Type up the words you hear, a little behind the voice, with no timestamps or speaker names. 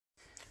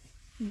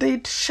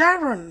Did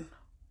Sharon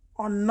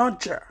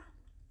Ooja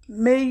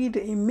made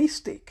a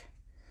mistake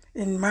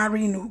in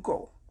marrying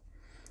Ugo?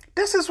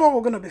 This is what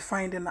we're going to be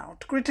finding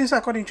out. Greetings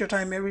according to your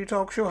time, Mary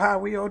Talk Show. How are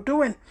we all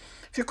doing?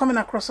 If you're coming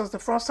across us the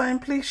first time,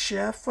 please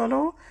share,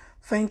 follow.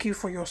 Thank you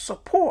for your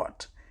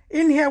support.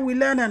 In here, we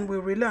learn and we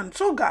relearn.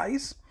 So,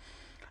 guys,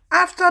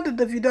 after the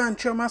Davido and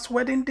Chioma's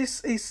wedding,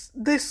 this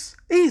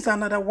is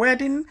another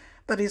wedding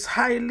that is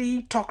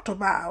highly talked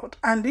about,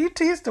 and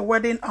it is the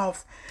wedding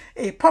of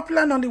a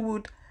popular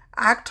Nollywood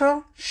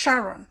actor,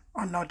 Sharon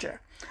Ooja.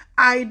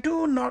 I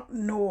do not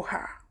know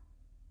her.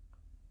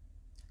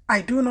 I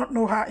do not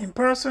know her in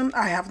person.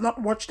 I have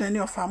not watched any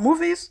of her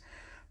movies,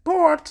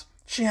 but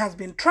she has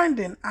been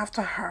trending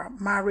after her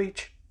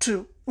marriage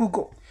to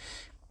Ugo.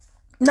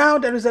 Now,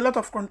 there is a lot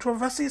of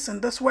controversies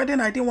in this wedding.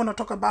 I didn't want to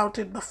talk about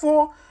it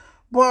before,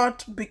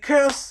 but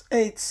because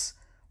it's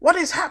what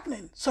is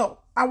happening, so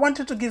I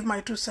wanted to give my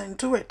 2 cents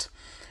to it.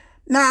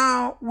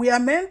 Now, we are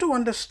meant to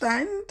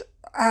understand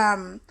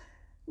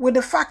with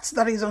the facts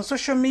that is on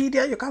social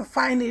media. You can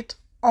find it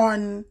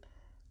on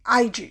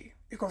IG.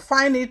 You can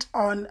find it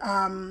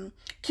on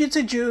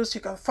Cutie Juice.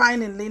 You can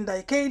find in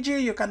Linda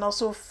Ikeji. You can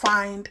also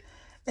find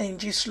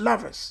Angie's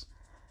Lovers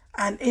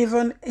and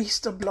even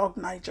Easter Blog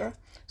Niger.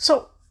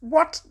 So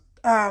what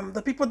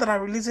the people that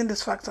are releasing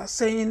these facts are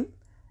saying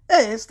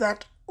is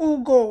that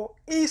Ugo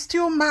is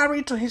still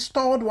married to his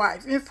 3rd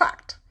wife. In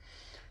fact,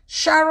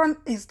 Sharon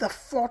is the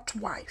 4th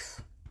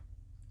wife.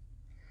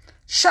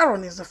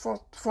 Sharon is the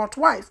fourth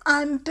wife.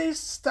 And this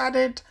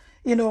started,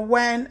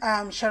 when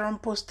Sharon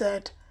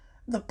posted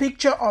the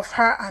picture of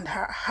her and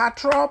her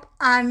heartthrob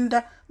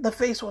and the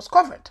face was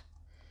covered.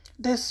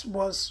 This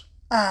was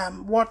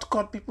what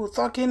got people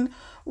talking.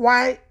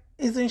 Why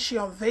isn't she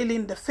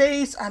unveiling the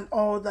face and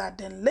all that?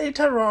 Then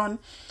later on,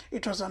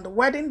 it was on the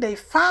wedding, they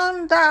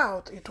found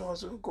out it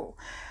was Ugo.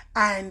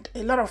 And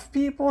a lot of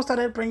people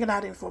started bringing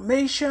out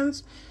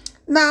informations.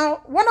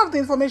 Now, one of the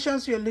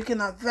informations you're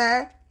looking at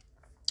there,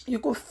 you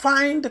could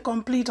find the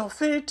complete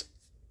of it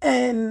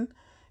in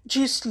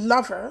Gist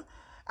Lover,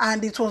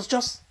 and it was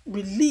just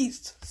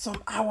released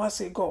some hours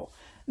ago.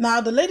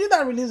 Now, the lady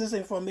that released this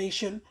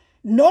information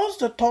knows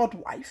the 3rd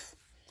wife,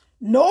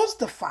 knows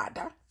the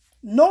father,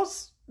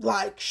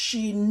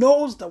 she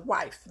knows the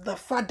wife, the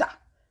father,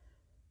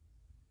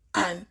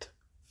 and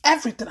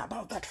everything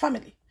about that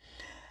family.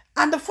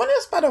 And the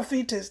funniest part of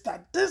it is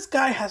that this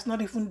guy has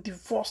not even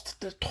divorced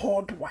the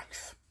 3rd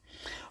wife.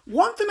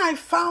 One thing I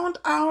found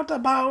out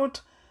about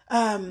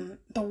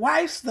the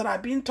wives that are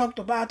being talked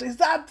about is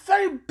that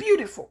very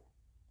beautiful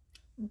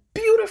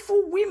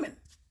women.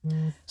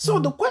 So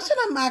the question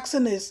I'm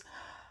asking is,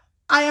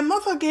 I am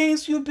not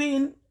against you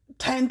being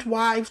 10th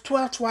wife,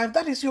 12th wife,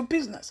 that is your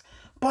business.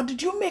 But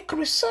did you make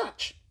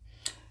research?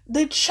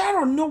 Did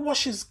Sharon know what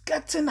she's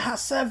getting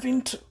herself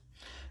into?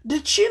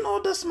 Did she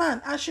know this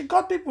man? And she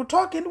got people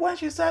talking when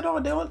she said, oh,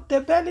 they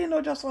barely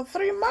know just for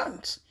 3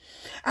 months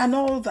and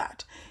all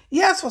that.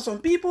 Yes, for some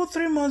people,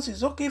 3 months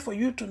is okay for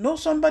you to know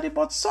somebody,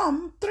 but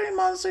some, 3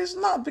 months is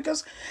not,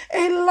 because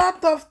a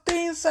lot of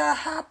things are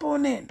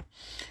happening.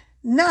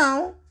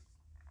 Now,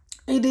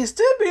 it is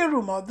still being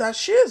rumored that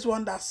she is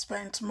one that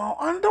spent more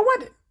on the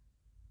wedding,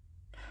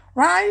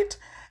 right?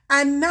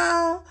 And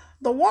now,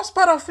 the worst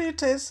part of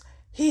it is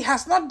he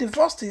has not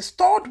divorced his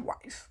 3rd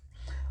wife,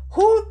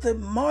 who the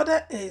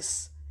mother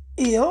is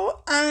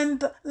ill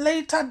and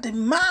later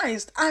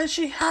demised, and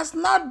she has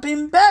not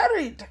been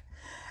buried.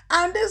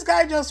 And this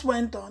guy just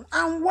went on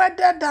and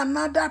wedded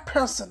another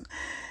person.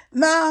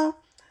 Now,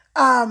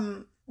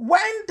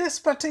 when this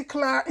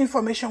particular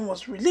information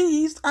was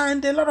released,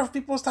 and a lot of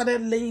people started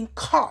laying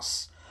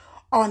curse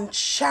on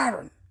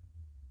Sharon,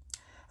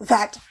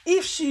 that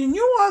if she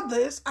knew all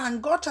this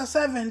and got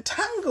herself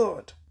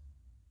entangled,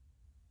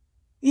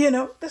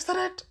 they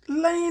started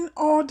laying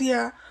all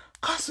their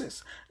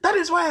curses. That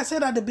is why I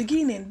said at the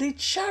beginning, did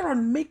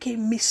Sharon make a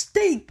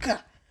mistake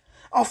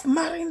of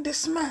marrying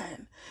this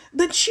man?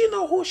 Did she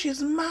know who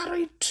she's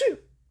married to?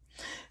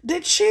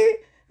 Did she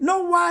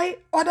know why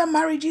other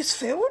marriages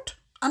failed?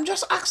 I'm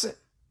just asking.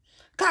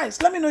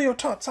 Guys, let me know your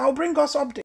thoughts. I'll bring us updates.